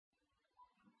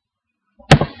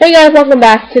Hey guys, welcome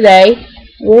back. Today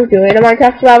we're doing a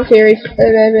Minecraft survival series, and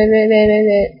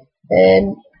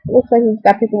it looks like we've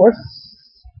got the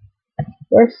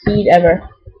worst seed ever.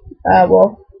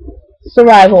 Well,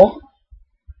 survival.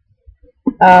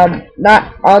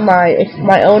 Not online. It's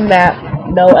my own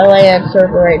map. No LAN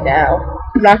server right now.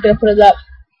 I'm not gonna put it up.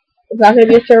 It's not gonna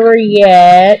be a server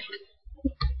yet.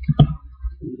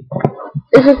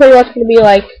 This is pretty much gonna be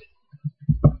like.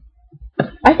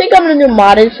 I think I'm gonna do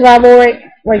modded survival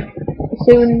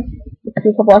soon. Do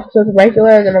a couple episodes of regular,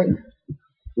 and then I'm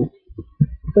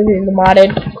doing the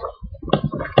modded.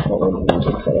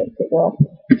 Well,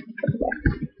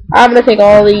 I'm gonna take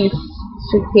all these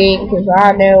suitcases because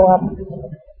I know I'm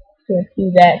gonna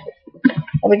do that.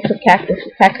 I'll make some cacti for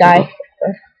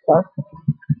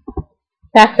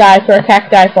a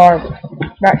cacti farm,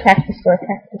 not cactus for a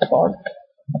cactus farm.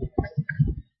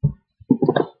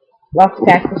 Lots of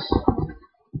cactus.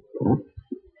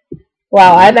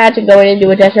 Wow, I imagine going into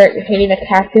a desert and hitting a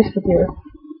cactus with your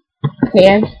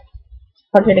hand,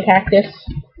 punching a cactus.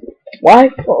 Why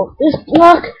won't this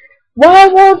block? Why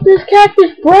won't this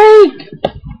cactus break?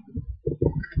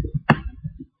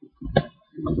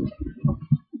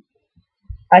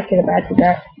 I can imagine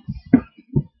that.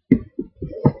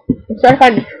 Let's try to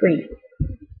find a tree.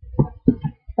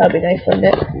 That'd be nice,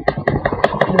 wouldn't it?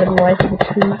 Living life in a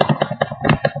tree.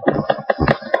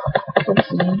 Some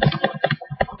seeds.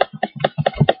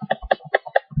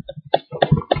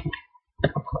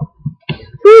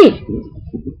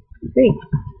 Tree!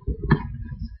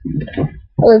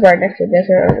 I live right next to the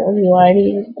desert. I don't know why I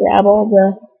need to grab all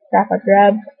the crap I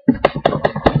grabbed.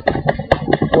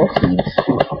 More seeds.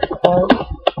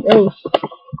 Rose.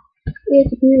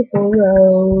 It's a beautiful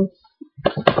rose.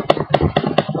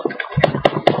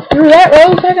 Screw that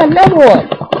rose, I got another one.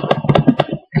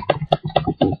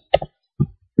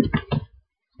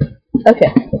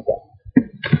 Okay.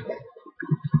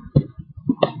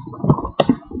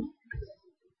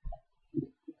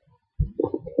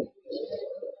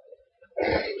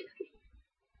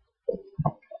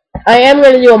 I am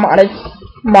going to do a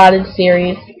modded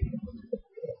series.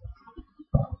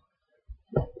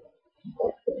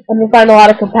 I'm going to find a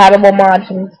lot of compatible mods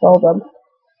and install them.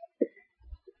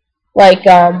 Like,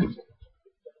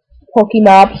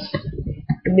 Pokemobs,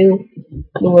 the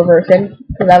newer version.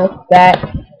 Because I looked at that.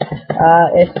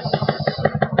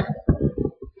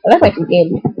 I like the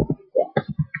game.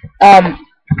 Yeah.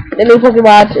 The new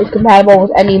Pokemobs is compatible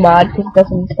with any mod because it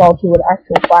doesn't install to an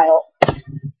actual file.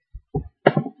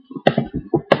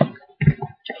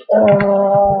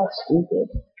 Stupid.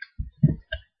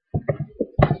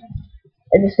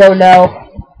 I just don't know.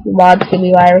 The mods give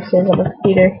me viruses on the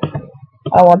computer.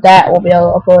 I don't want that. I won't be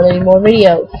able to upload any more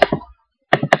videos.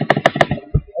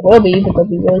 It will be, but they'll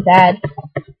be really bad.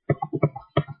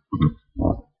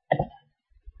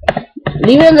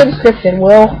 Leave it in the description.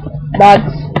 Will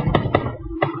mods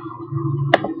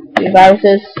give me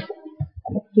viruses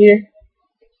on the computer?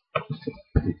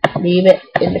 Leave it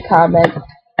in the comments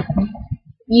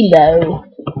below.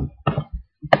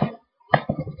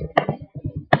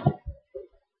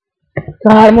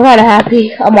 God, I'm kinda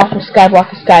happy. I'm off of Skyblock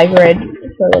to Skygrid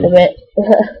for a little bit.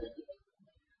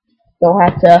 Don't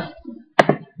have to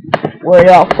worry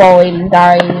about falling and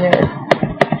dying or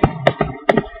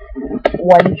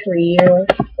one tree or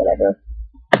whatever.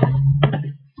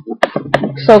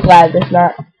 I'm so glad there's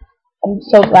not. I'm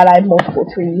so glad I have multiple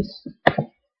trees.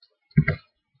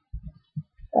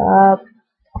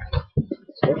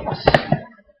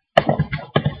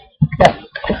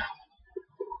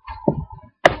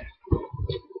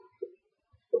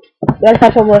 Gotta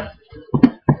catch up with.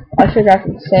 I should have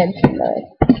some sand tonight.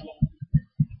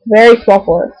 Very small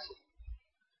forest.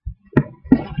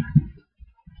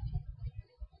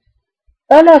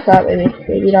 Oh no, it's not.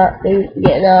 Maybe not. Maybe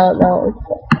yeah. No.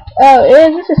 Oh,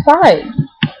 this is fine.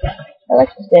 I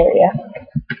like this area.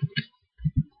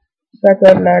 Start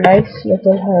building our nice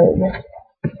little home.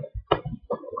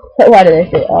 Why do they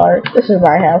say ours? This is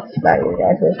my house, not your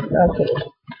guys'. Okay.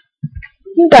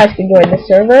 You guys can join the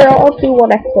server. I'll do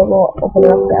one episode. We'll open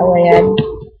up the LAN.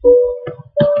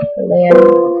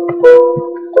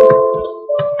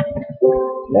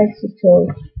 Nice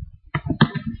little.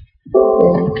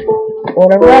 And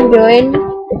whatever I'm doing,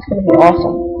 it's gonna be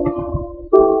awesome.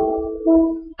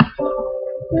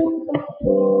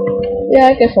 Yeah,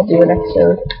 I guess I'll do an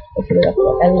episode. Open it up the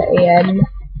LAN.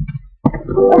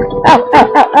 Ow, ow, ow,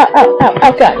 ow, ow, ow, ow,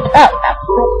 ow, God. Ow, ow,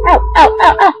 ow, ow, ow, ow, ow,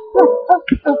 ow, ow.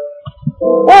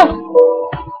 Oh!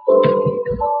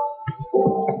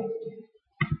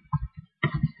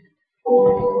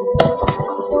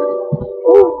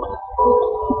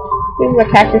 Give me a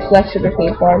cactus left sugar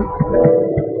cane farm.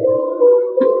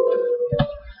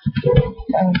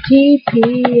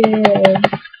 TPN.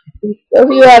 Those of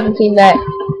you who haven't seen that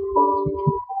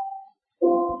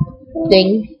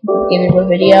thing, beginning of the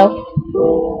video,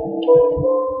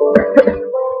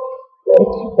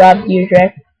 it's Rob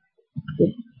Dudrek.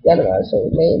 I don't know how to say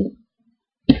his name.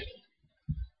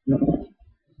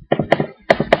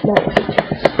 Okay.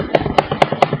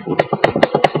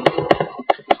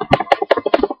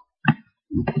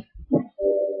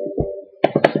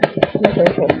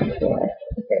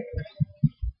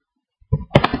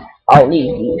 I'll leave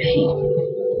you, sheep.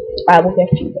 I will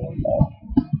get you though.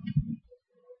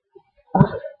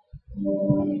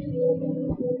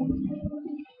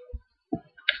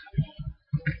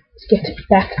 Let's get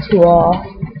back to our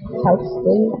house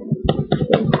thing.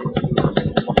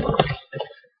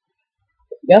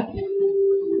 Yeah.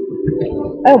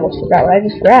 I almost forgot what I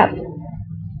just grabbed.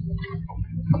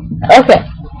 Okay,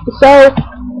 so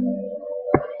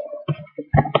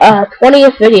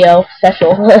 20th video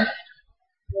special.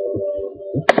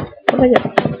 Oh my god.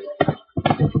 I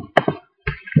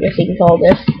guess you can call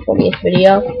this 20th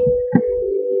video.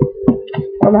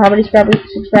 I don't know how many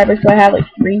subscribers do I have, like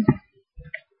 3?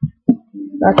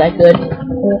 Not that good.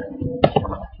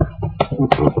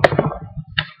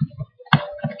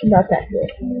 Not that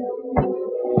good.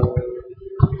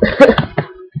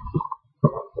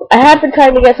 I have been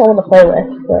trying to get someone to play with,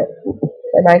 but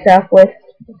Minecraft with,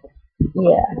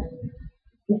 yeah.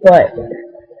 But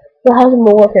it hasn't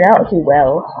been working out too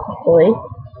well, hopefully.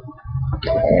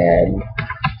 And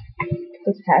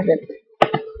just hasn't.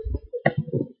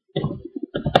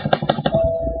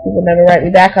 People never write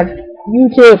me back on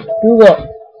YouTube, Google.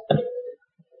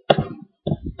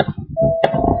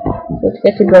 Let's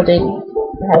get to building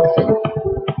the house.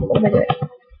 What am I doing?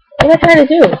 What am I trying to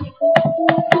do?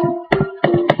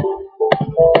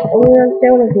 I don't even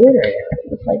understand what I'm doing right now.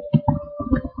 It's like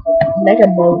mega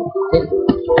mode.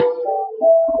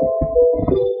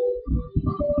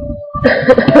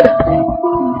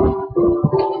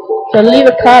 So leave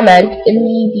a comment in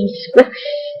the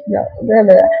description. No.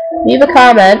 Leave a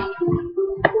comment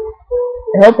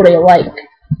and hopefully a like.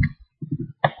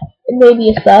 And maybe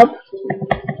a sub.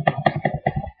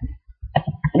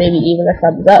 Maybe even a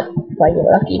thumbs up if I get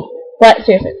lucky. But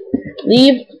seriously,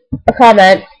 leave a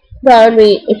comment telling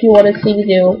me if you want to see me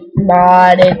do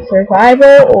modded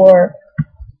survival or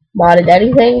modded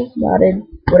anything, modded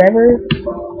whatever,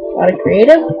 modded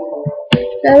creative.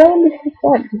 That would be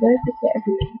fun because I just get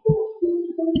everything.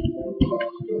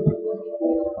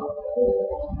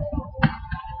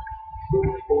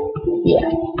 Yeah,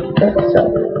 so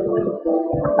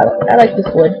I like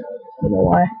this wood. I don't know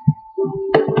why.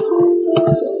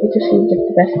 It just seems like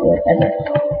the best wood ever.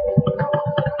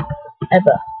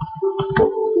 Ever.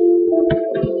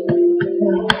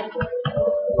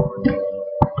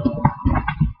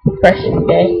 Depression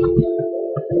day.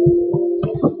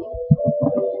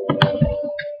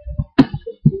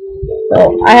 So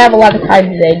I have a lot of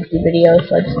time today to do videos,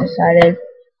 so I just decided,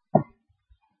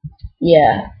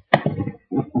 yeah.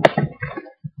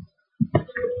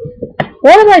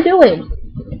 What am I doing?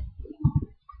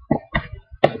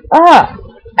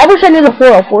 I wish I knew the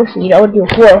 404 seed. I would do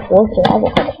a 404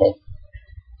 survival kind of thing.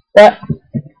 But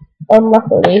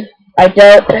unluckily, I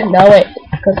don't know it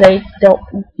because they don't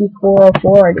do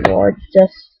 404 anymore. It's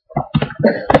just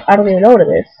I don't even know what it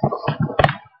is.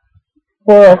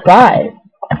 405.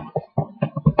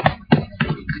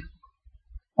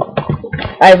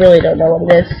 I really don't know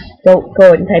what it is. Don't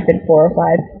go and type in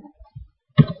 405.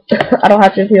 I don't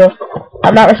have to feel.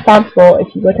 I'm not responsible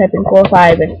if you go type in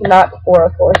 405 and not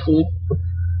 404 seed.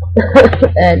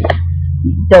 And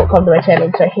don't come to my channel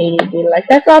and start hating, being like,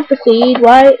 that's not the seed.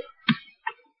 Why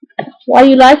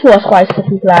you lie to us, Wise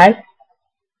Cookie Fly?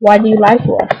 Why do you lie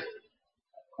to us?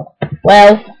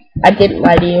 Well, I didn't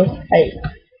lie to you.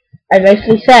 I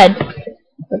basically said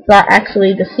that's not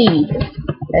actually the seed.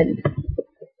 And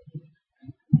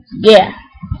yeah,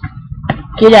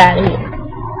 get out of here.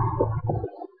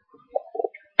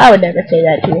 I would never say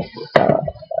that to a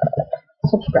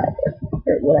subscriber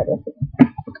or whatever.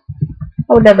 I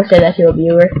would never say that to a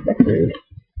viewer. That's rude.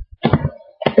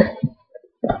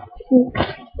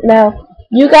 Now,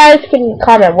 you guys can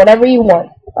comment whatever you want.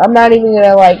 I'm not even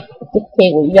gonna like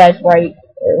dictate what you guys write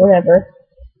or whatever.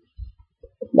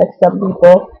 Like some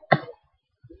people.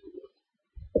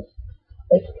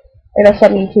 Like, I know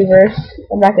some YouTubers.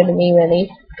 I'm not gonna name any.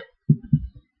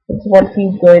 There's one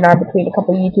feud going on between a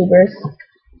couple YouTubers.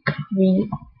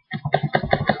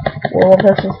 Where one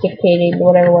person's dictating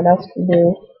what everyone else can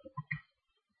do.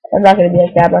 I'm not gonna be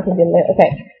like that. I'm not gonna be like,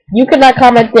 okay, you cannot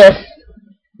comment this,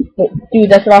 but dude,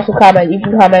 that's an awesome comment. You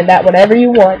can comment that whatever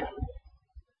you want.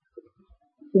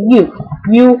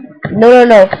 No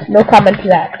comment to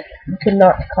that. You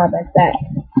cannot comment that.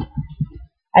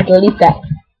 I delete that.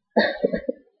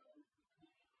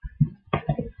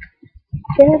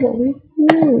 Family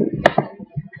feud.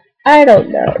 I don't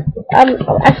know. I'm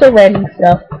actually random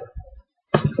stuff.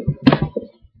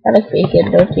 I like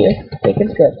bacon, don't you?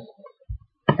 Bacon's good.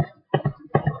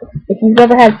 If you've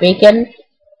never had bacon,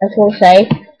 I just want to say,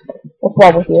 what's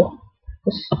wrong with you?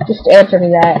 Just answer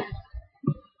me that.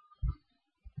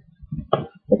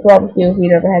 What's wrong with you if you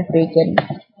never had bacon?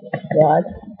 God.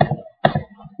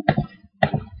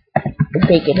 The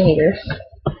bacon haters.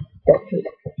 Don't hate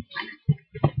it.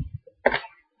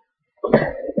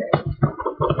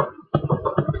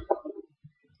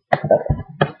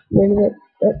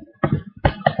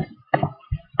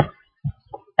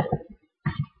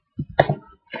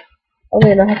 I don't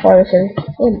even know how far this is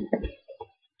in.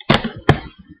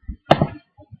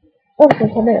 Oh, for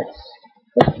 10 minutes.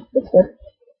 That's good.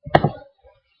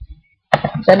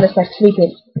 Send this by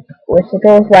sleeping with the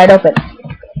doors wide open.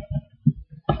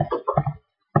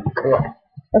 Yeah.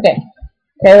 Okay.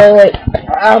 Okay, wait.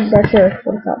 I'm not sure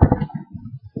what's up.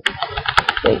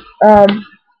 Wait,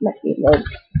 might be more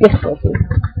difficulty.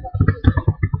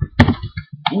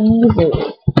 Easy.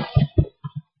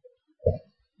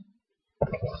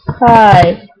 Hi.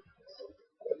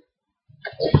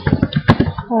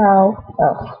 How?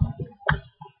 Oh.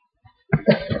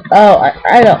 Oh,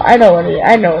 I know what it is.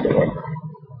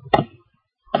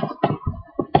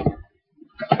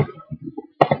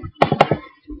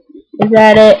 Is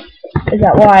that it? Is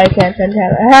that why I can't send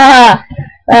him? Ha!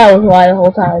 That was why the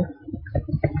whole time.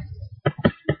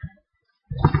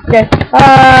 Okay,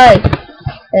 hi!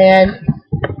 And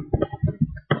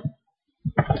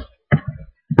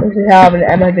this is how I'm gonna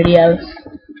end my videos.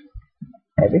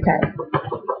 Every time.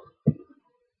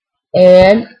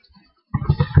 And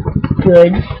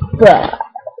goodbye.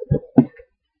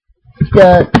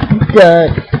 Dun, dun,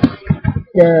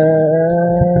 dun.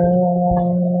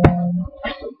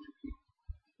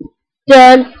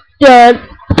 Dun, dun,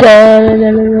 dun, dun, dun,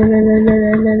 dun, dun, dun,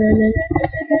 dun, dun, dun.